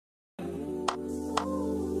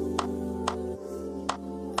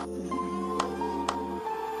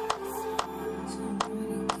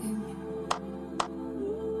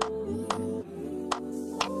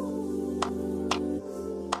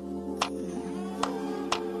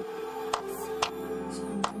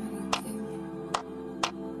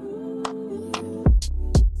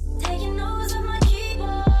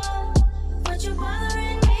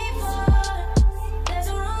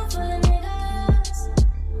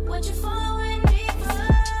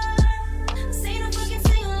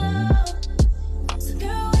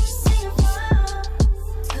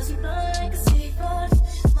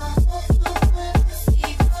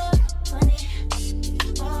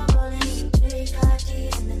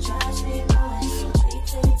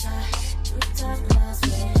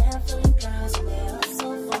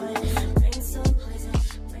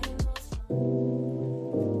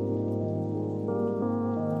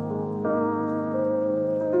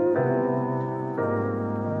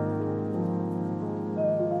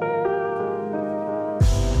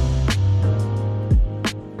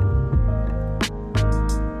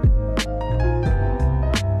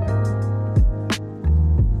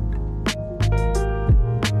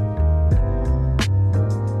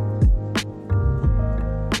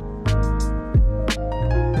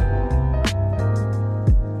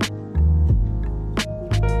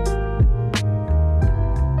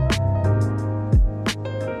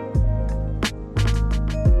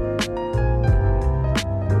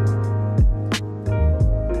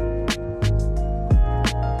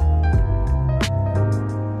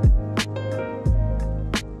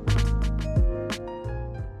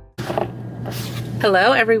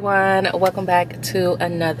Hello everyone, welcome back to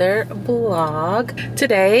another vlog.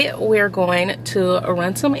 Today we're going to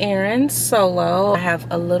run some errands solo. I have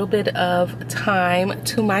a little bit of time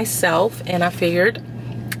to myself and I figured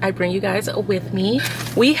I'd bring you guys with me.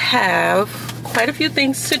 We have quite a few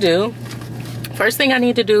things to do. First thing I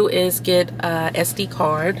need to do is get a SD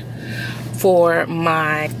card for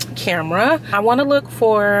my camera. I want to look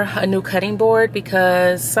for a new cutting board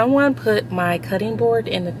because someone put my cutting board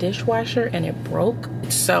in the dishwasher and it broke.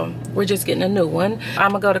 So we're just getting a new one. I'm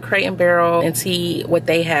gonna go to Crate & Barrel and see what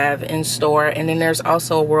they have in store. And then there's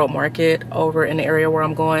also a World Market over in the area where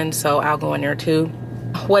I'm going, so I'll go in there too.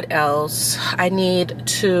 What else? I need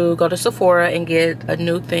to go to Sephora and get a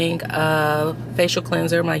new thing of facial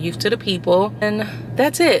cleanser, my Youth to the People, and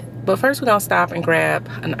that's it. But first we're gonna stop and grab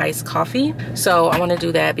an iced coffee. So I want to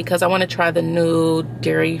do that because I want to try the new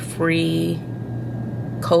dairy-free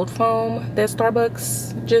cold foam that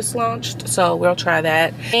Starbucks just launched. So we'll try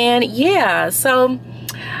that. And yeah, so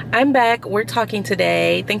I'm back. We're talking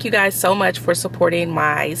today. Thank you guys so much for supporting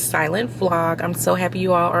my silent vlog. I'm so happy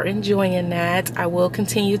you all are enjoying that. I will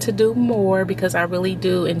continue to do more because I really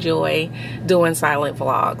do enjoy doing silent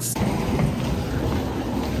vlogs.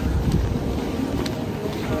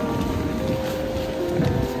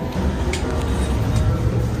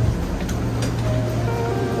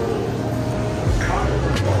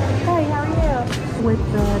 Hey, how are you? With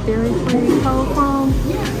the dairy-free cold foam?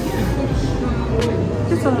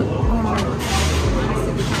 Just a, okay.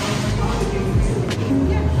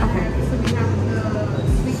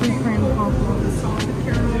 Sweet cream cold foam.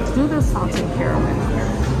 Do the salted caramel.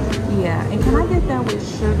 Yeah, and can I get that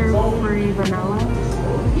with sugar-free vanilla?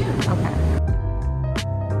 Okay.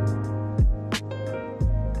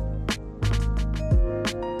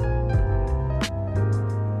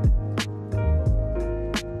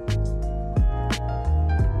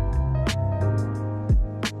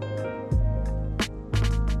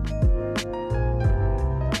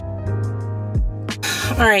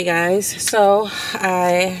 Alright guys, so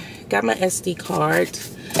I got my SD card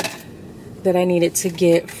that I needed to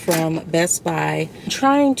get from Best Buy. I'm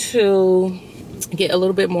trying to get a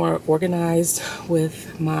little bit more organized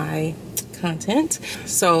with my content.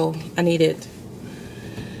 So I needed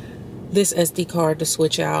this SD card to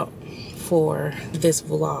switch out for this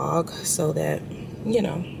vlog so that, you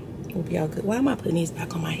know, we'll be all good. Why am I putting these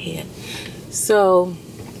back on my head? So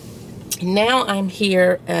now I'm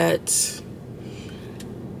here at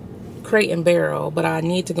Crate & Barrel, but I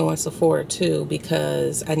need to go in Sephora too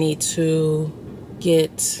because I need to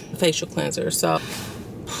get facial cleanser. So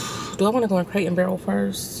do I want to go in Crate & Barrel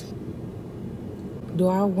first? Do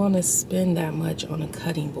I want to spend that much on a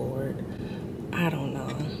cutting board? I don't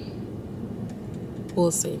know.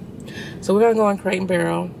 We'll see. So we're gonna go in Crate &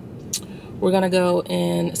 Barrel. We're gonna go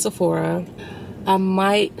in Sephora. I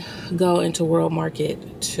might go into World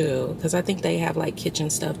Market too because I think they have like kitchen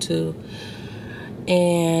stuff too.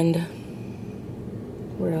 And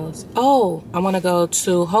where else? Oh, I want to go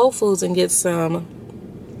to Whole Foods and get some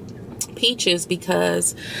peaches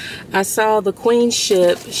because I saw the Queen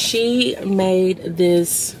Ship. She made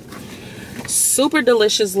this super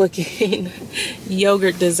delicious looking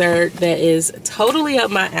yogurt dessert that is totally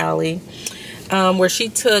up my alley, where she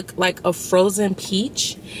took like a frozen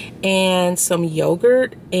peach and some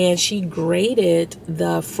yogurt and she grated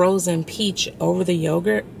the frozen peach over the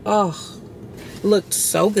yogurt. Oh, looked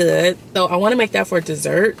so good. So I want to make that for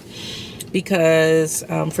dessert because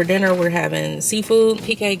for dinner we're having seafood.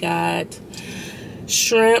 PK got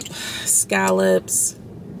shrimp, scallops.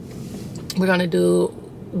 We're gonna do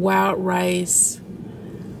wild rice,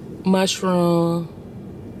 mushroom,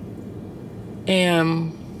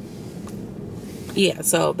 and yeah,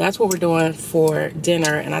 so that's what we're doing for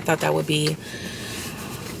dinner. And I thought that would be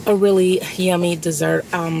a really yummy dessert.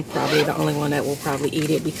 I'm probably the only one that will probably eat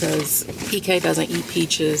it because PK doesn't eat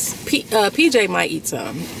peaches. PJ might eat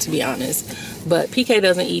some, to be honest, but PK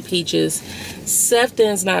doesn't eat peaches.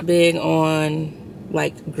 Sefton's not big on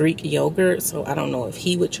like Greek yogurt, so I don't know if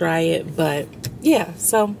he would try it. But yeah,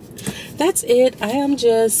 so that's it. I am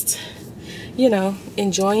just, you know,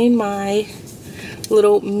 enjoying my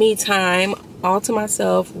little me time all to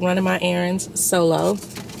myself, running my errands solo.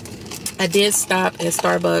 I did stop at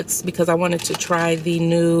Starbucks because I wanted to try the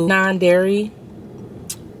new non-dairy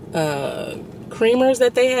creamers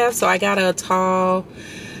that they have. So I got a tall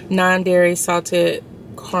non-dairy salted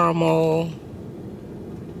caramel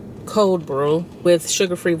cold brew with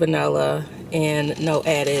sugar-free vanilla and no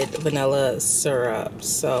added vanilla syrup.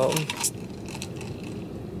 So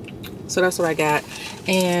that's what I got.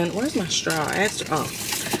 And where's my straw? I asked her, oh.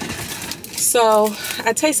 So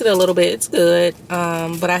I tasted it a little bit. It's good.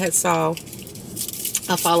 But I had saw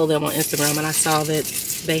I follow them on Instagram, and I saw that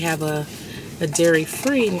they have a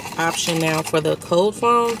dairy-free option now for the cold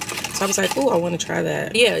foam. So I was like, oh, I want to try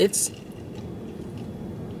that. Yeah, it's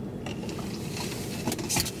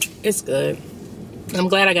good. I'm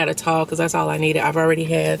glad I got a tall because that's all I needed. I've already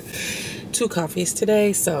had 2 coffees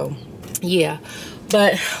today, so yeah.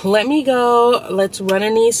 But let me go. Let's run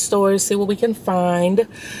in these stores, see what we can find,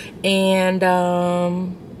 and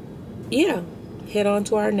yeah, head on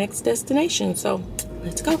to our next destination. So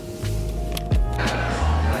let's go.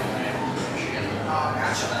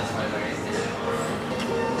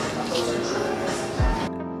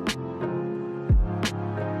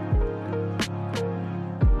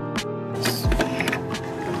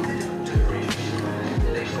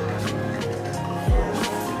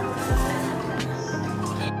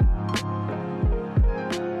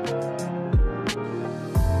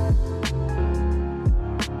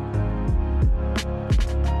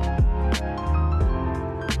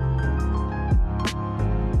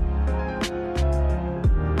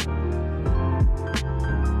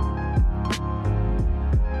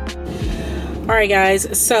 Alright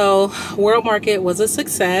guys, so World Market was a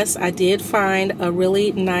success. I did find a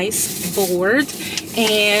really nice board,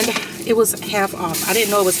 and it was half off. I didn't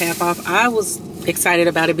know it was half off. I was excited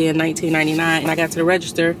about it being $19.99, and I got to the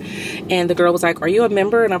register and the girl was like, are you a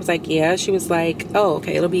member? And I was like, yeah. She was like, oh,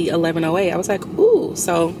 okay, it'll be $11.08. I was like, ooh.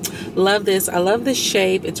 So love this. I love this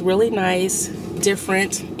shape. It's really nice,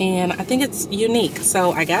 different, and I think it's unique.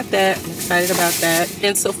 So I got that. I'm excited about that.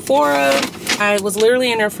 And Sephora, I was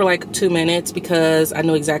literally in there for like 2 minutes because I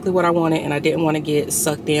knew exactly what I wanted, and I didn't want to get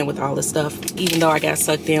sucked in with all this stuff, even though I got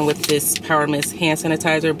sucked in with this Power Mist hand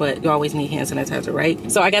sanitizer. But you always need hand sanitizer,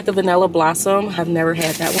 right? So I got the Vanilla Blossom. I've never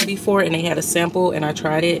had that one before, and they had a sample, and I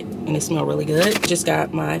tried it, and it smelled really good. Just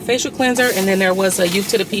got my facial cleanser, and then there was a Youth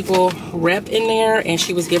to the People rep in there, and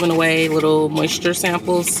she was giving away little moisture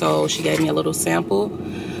samples. So she gave me a little sample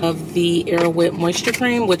of the Air Whip moisture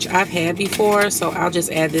cream, which I've had before. So I'll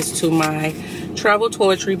just add this to my travel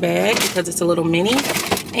toiletry bag because it's a little mini.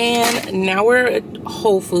 And now we're at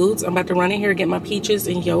Whole Foods. I'm about to run in here and get my peaches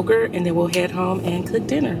and yogurt, and then we'll head home and cook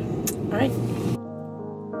dinner. All right.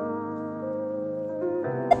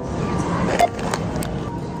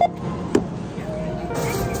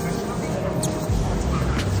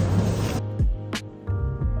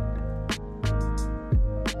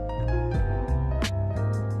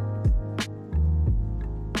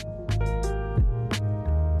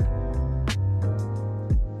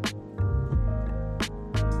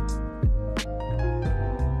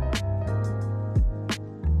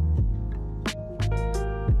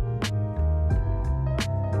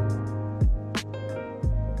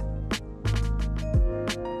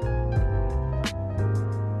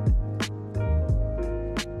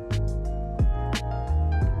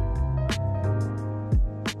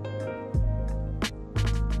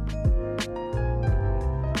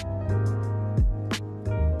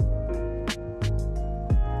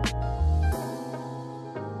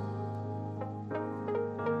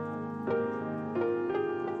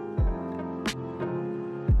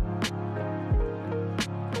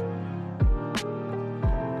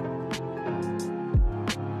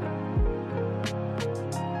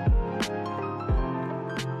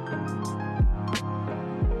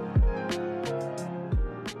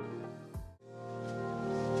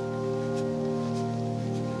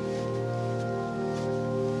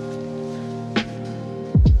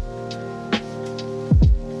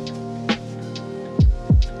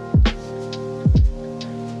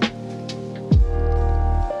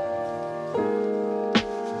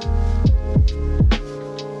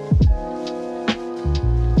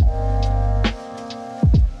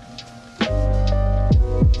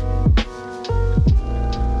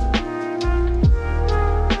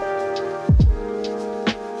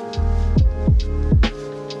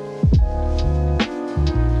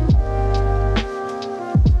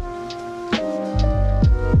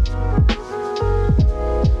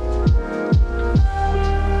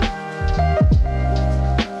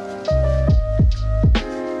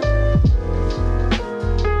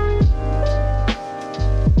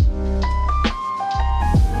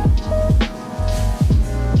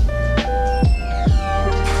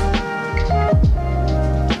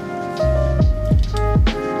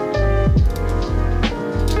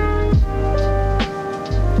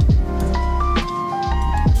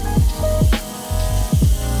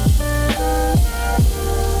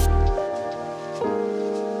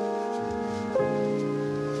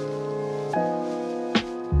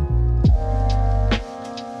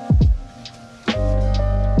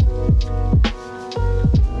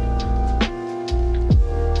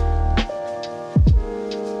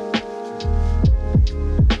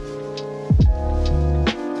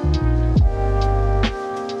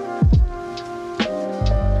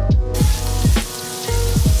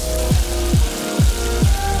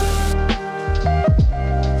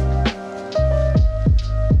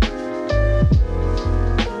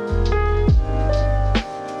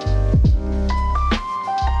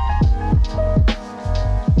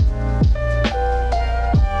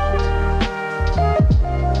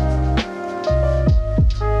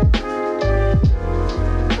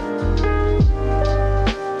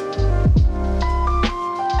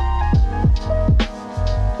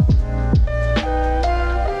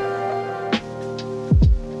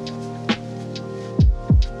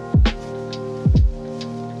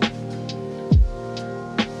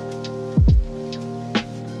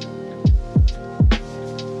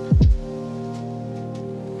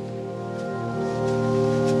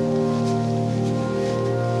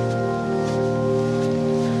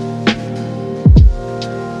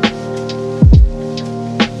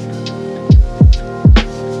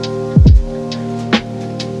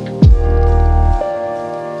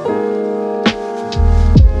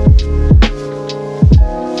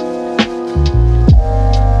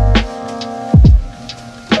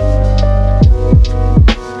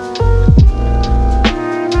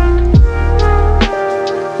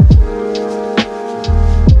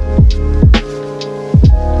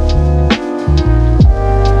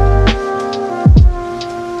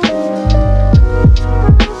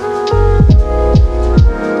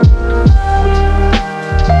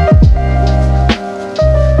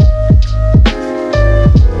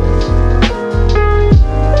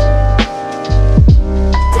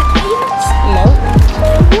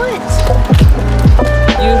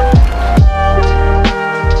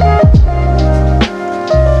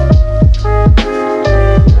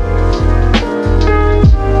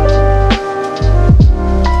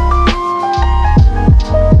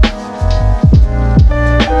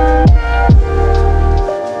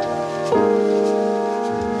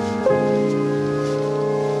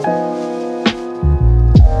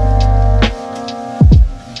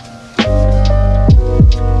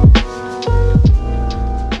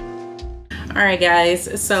 Alright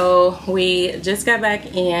guys, so we just got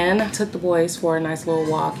back in, took the boys for a nice little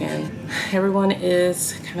walk, and everyone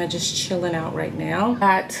is kind of just chilling out right now.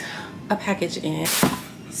 Got a package in.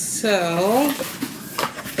 So,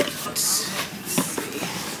 let's see.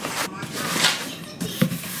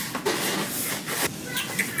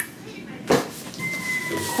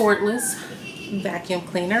 Cordless vacuum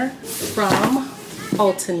cleaner from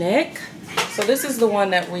Ultenic. So this is the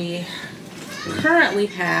one that we currently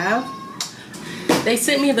have. They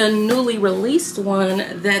sent me the newly released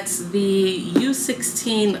one that's the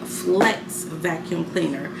U16 Flex vacuum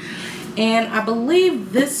cleaner. And I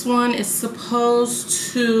believe this one is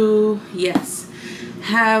supposed to, yes,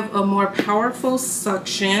 have a more powerful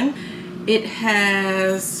suction. It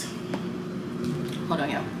has, hold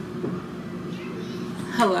on y'all.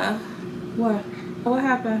 Hello? What? What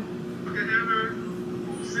happened?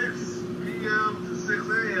 6 p.m. to 6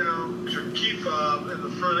 a.m. Your key fob in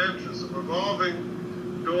the front entrance. A revolving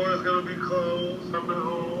door is going to be closed. Coming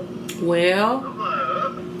home. Well,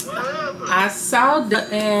 I saw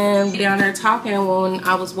them down there talking when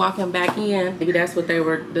I was walking back in. Maybe that's what they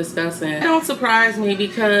were discussing. It don't surprise me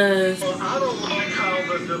because I don't like how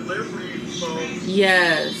the delivery folks.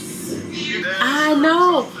 Yes, I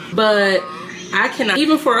know, but I cannot,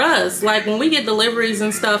 even for us, like when we get deliveries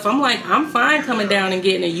and stuff, I'm like, I'm fine coming down and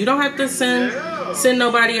getting it. You don't have to send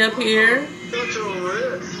nobody up here. Such a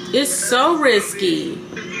risk. It's so risky.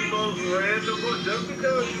 Just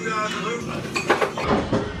because you got delivery.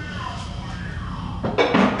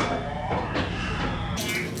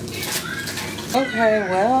 Okay,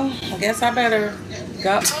 well, I guess I better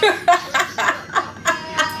go.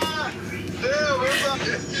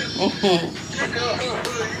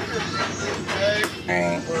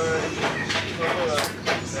 Alright.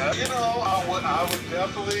 You know, I would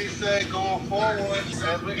definitely say going forward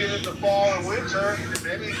as we get into fall and winter,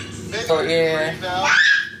 maybe Oh yeah.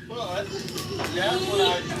 but that's what I.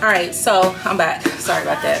 Alright, so I'm back. Sorry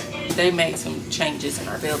about that. They made some changes in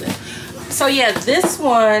our building. So yeah, this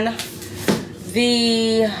one,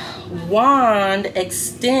 the wand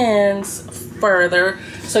extends further,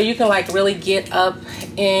 so you can like really get up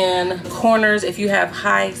in corners if you have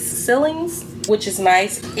high ceilings, which is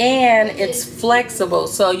nice, and it's flexible,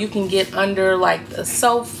 so you can get under like the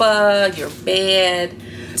sofa, your bed,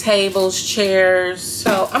 tables, chairs.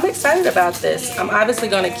 So I'm excited about this. I'm obviously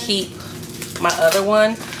going to keep my other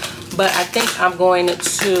one, but I think I'm going to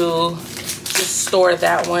just store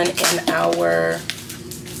that one in our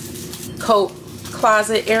coat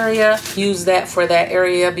closet area. Use that for that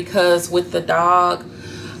area because with the dog,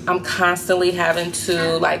 I'm constantly having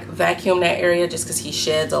to like vacuum that area just because he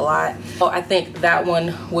sheds a lot. So I think that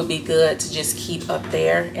one would be good to just keep up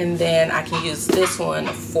there, and then I can use this one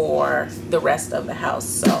for the rest of the house.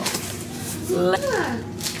 So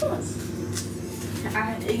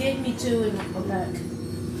it gave me 2 in the back.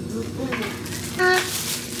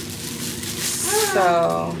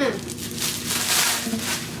 So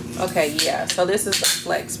okay, yeah, so this is the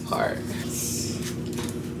flex part.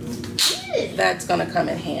 That's gonna come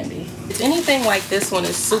in handy. Anything like this one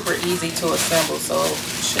is super easy to assemble, so it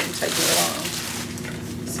shouldn't take you long.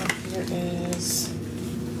 So here is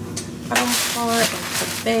the bottom part of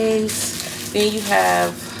the base. Then you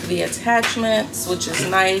have the attachments, which is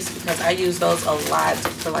nice because I use those a lot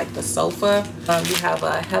for like the sofa. You have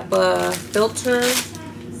a HEPA filter,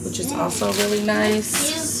 which is also really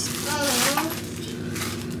nice.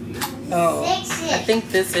 Oh, I think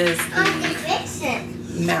this is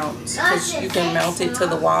the mount, because you can mount it to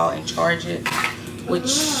the wall and charge it,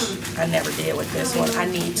 which I never did with this one. I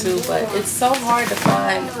need to, but it's so hard to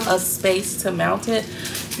find a space to mount it,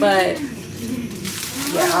 but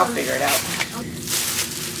yeah, I'll figure it out.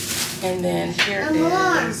 And then here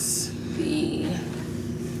is the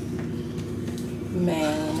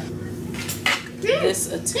main,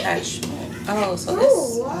 this attachment. Oh, so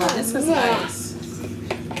this is nice.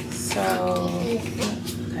 So,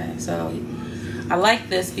 okay, so I like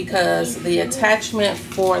this because the attachment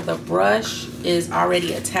for the brush is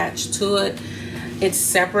already attached to it. It's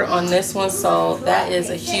separate on this one, so that is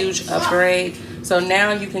a huge upgrade. So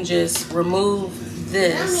now you can just remove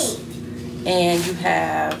this and you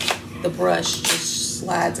have the brush just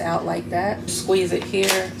slides out like that. Squeeze it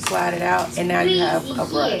here, slide it out, and now you have a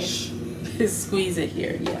brush. Squeeze it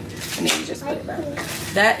here, yeah, and then you just put it back.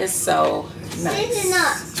 That is so nice.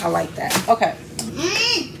 I like that. Okay.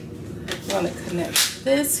 I'm going to connect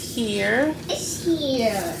this here. This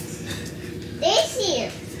here. This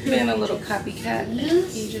here. Being a little copycat.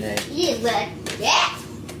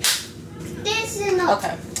 This is not.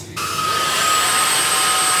 Okay.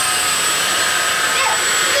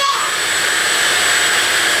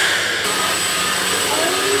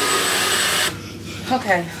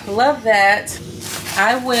 Okay, love that.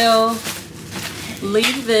 I will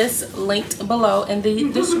leave this linked below in the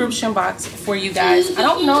description box for you guys. I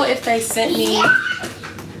don't know if they sent me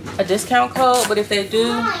a discount code, but if they do,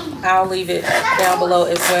 I'll leave it down below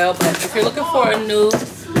as well. But if you're looking for a new,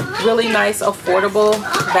 really nice, affordable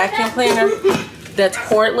vacuum cleaner that's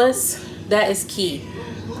cordless, that is key.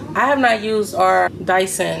 I have not used our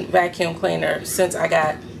Dyson vacuum cleaner since I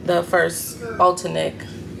got the first Ultenic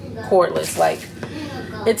cordless. Like,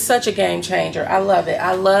 it's such a game changer. I love it.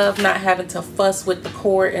 I love not having to fuss with the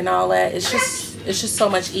cord and all that. It's just so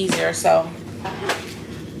much easier. So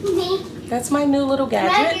that's my new little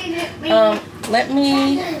gadget. Let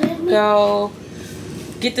me go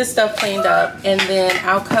get this stuff cleaned up, and then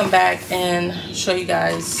I'll come back and show you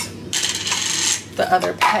guys the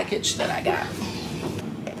other package that I got.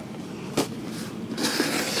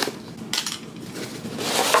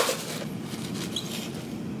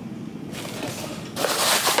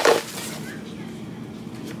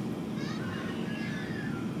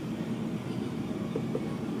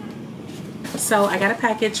 So I got a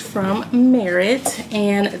package from Merit,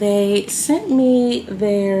 and they sent me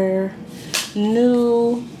their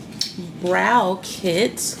new brow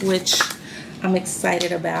kit, which I'm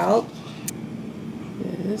excited about.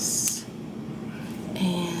 This,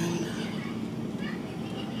 and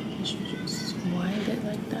just wind it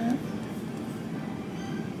like that.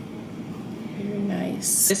 Very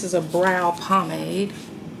nice. This is a brow pomade,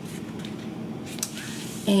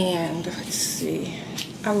 and let's see.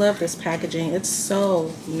 I love this packaging. It's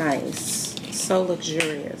so nice, so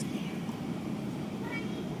luxurious.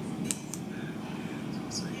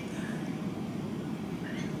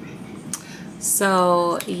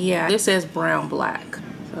 So yeah, this says brown black.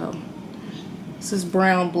 So this is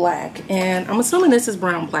brown black, and I'm assuming this is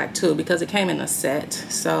brown black too because it came in a set.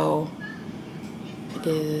 So it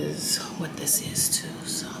is what this is too.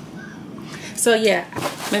 So yeah,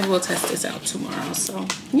 maybe we'll test this out tomorrow. So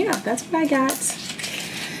yeah, that's what I got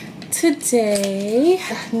today.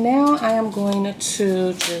 Now I am going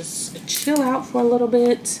to just chill out for a little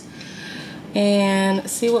bit and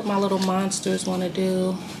see what my little monsters want to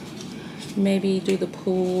do. Maybe do the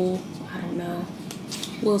pool. I don't know.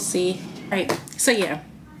 We'll see. All right. So yeah,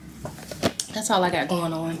 that's all I got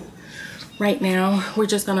going on right now. We're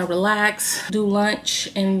just gonna relax, do lunch,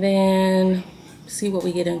 and then see what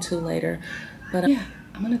we get into later. But yeah,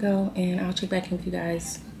 I'm gonna go and I'll check back in with you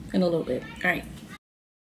guys in a little bit. All right.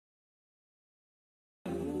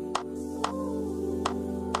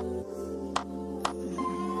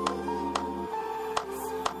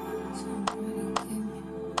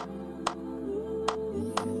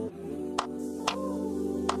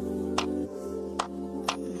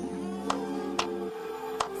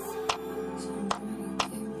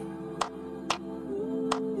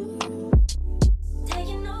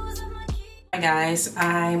 Hi guys,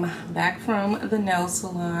 I'm back from the nail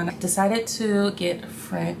salon. I decided to get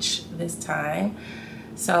French this time.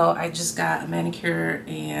 So I just got a manicure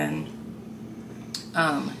and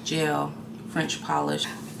gel French polish.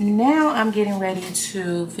 Now I'm getting ready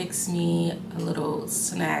to fix me a little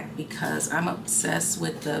snack because I'm obsessed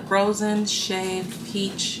with the frozen shaved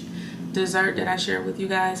peach dessert that I shared with you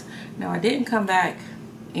guys. Now I didn't come back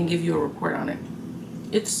and give you a report on it.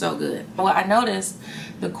 It's so good. Well, I noticed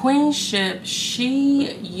the Queenship,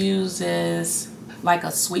 she uses like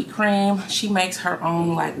a sweet cream. She makes her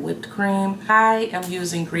own like whipped cream. I am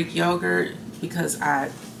using Greek yogurt because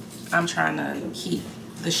I'm trying to keep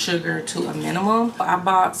the sugar to a minimum. I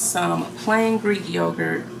bought some plain Greek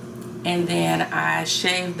yogurt, and then I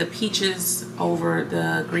shaved the peaches over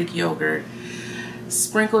the Greek yogurt,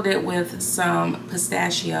 sprinkled it with some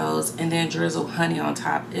pistachios, and then drizzled honey on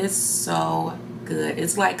top. It's so good.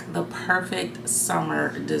 It's like the perfect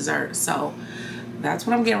summer dessert. So that's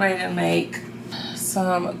what I'm getting ready to make.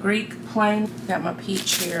 Some Greek plain. Got my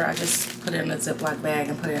peach here. I just put it in a Ziploc bag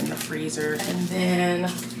and put it in the freezer. And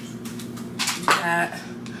then got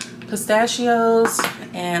pistachios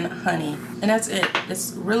and honey. And that's it.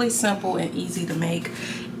 It's really simple and easy to make.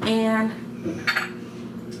 And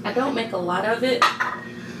I don't make a lot of it.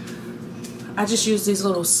 I just use these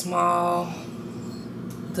little small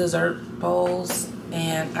dessert bowls,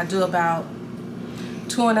 and I do about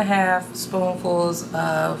 2.5 spoonfuls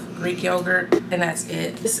of Greek yogurt, and that's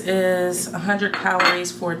it. This is 100 calories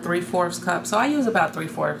for 3/4 cup, so I use about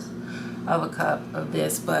 3/4 of a cup of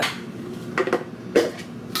this. But get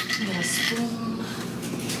a spoon.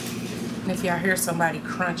 And if y'all hear somebody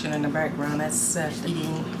crunching in the background, that's Seth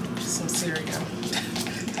eating some cereal.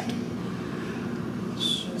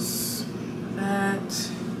 Just that.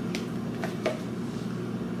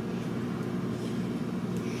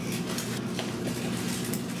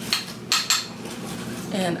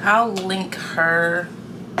 And I'll link her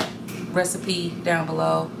recipe down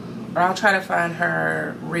below, or I'll try to find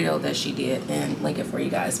her reel that she did and link it for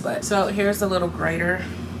you guys. But so here's the little grater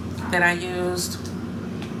that I used.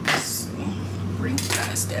 Let's see. Bring you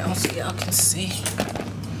guys down so y'all can see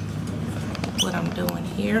what I'm doing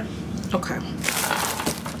here. Okay.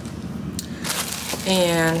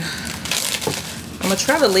 And I'm gonna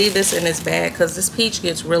try to leave this in this bag because this peach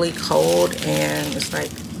gets really cold and it's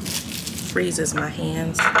like freezes my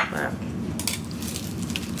hands. But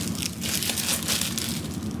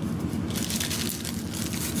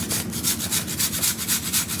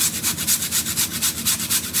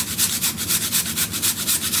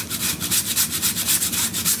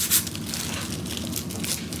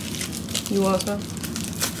you want some?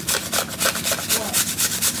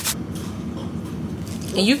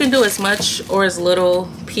 And you can do as much or as little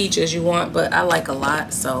peach as you want, but I like a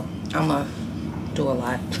lot, so I'm gonna do a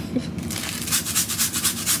lot.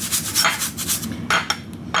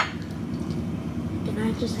 Can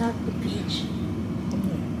I just have the peach?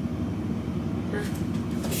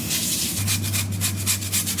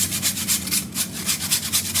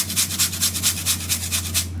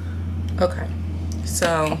 Okay,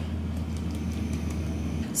 so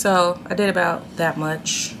I did about that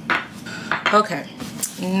much. Okay,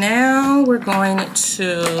 now we're going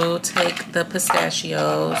to take the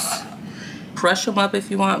pistachios, crush them up if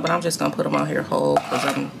you want, but I'm just gonna put them out here whole because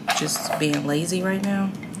I'm just being lazy right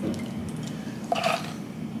now.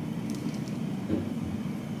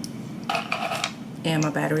 And my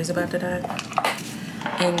battery's about to die.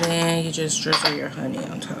 And then you just drizzle your honey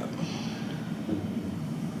on top.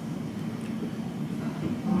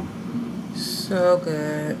 So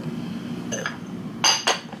good.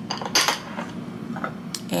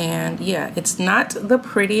 And yeah, it's not the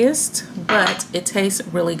prettiest, but it tastes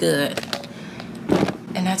really good.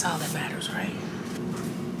 And that's all that matters, right?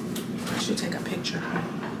 I should take a picture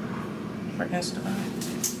for Instagram.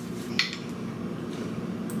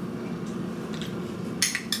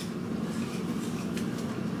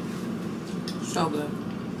 So good.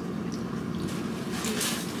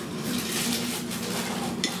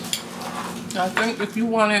 I think if you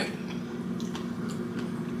want it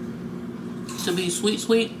to be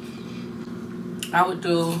sweet, I would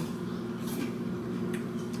do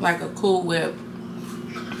like a Cool Whip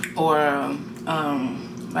or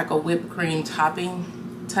like a whipped cream topping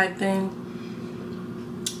type thing,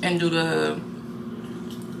 and do the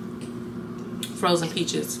frozen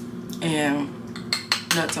peaches and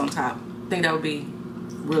nuts on top. I think that would be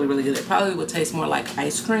really, really good. It probably would taste more like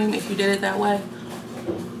ice cream if you did it that way.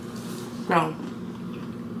 So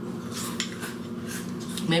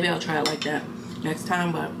maybe I'll try it like that next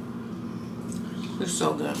time, but it's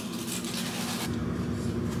so good.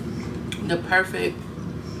 The perfect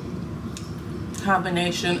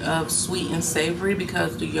combination of sweet and savory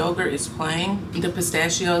because the yogurt is plain. The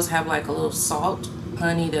pistachios have like a little salt,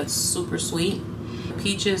 honey that's super sweet. The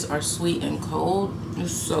peaches are sweet and cold.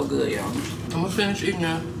 It's so good, y'all. I'm gonna finish eating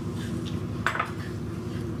now.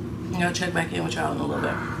 And I'll check back in with y'all in a little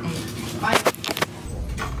bit.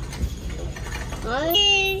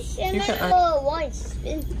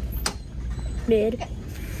 Mid.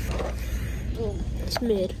 It's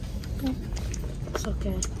mid. It's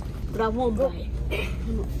okay. But I won't buy it.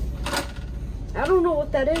 I don't know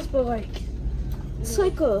what that is, but like, it's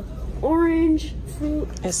like a orange fruit.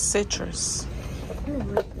 It's citrus. I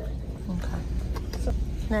don't like that. Okay.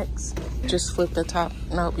 Next. Just flip the top.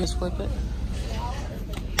 Nope, just flip it.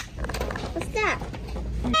 What's that?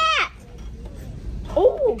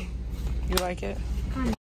 Oh! You like it?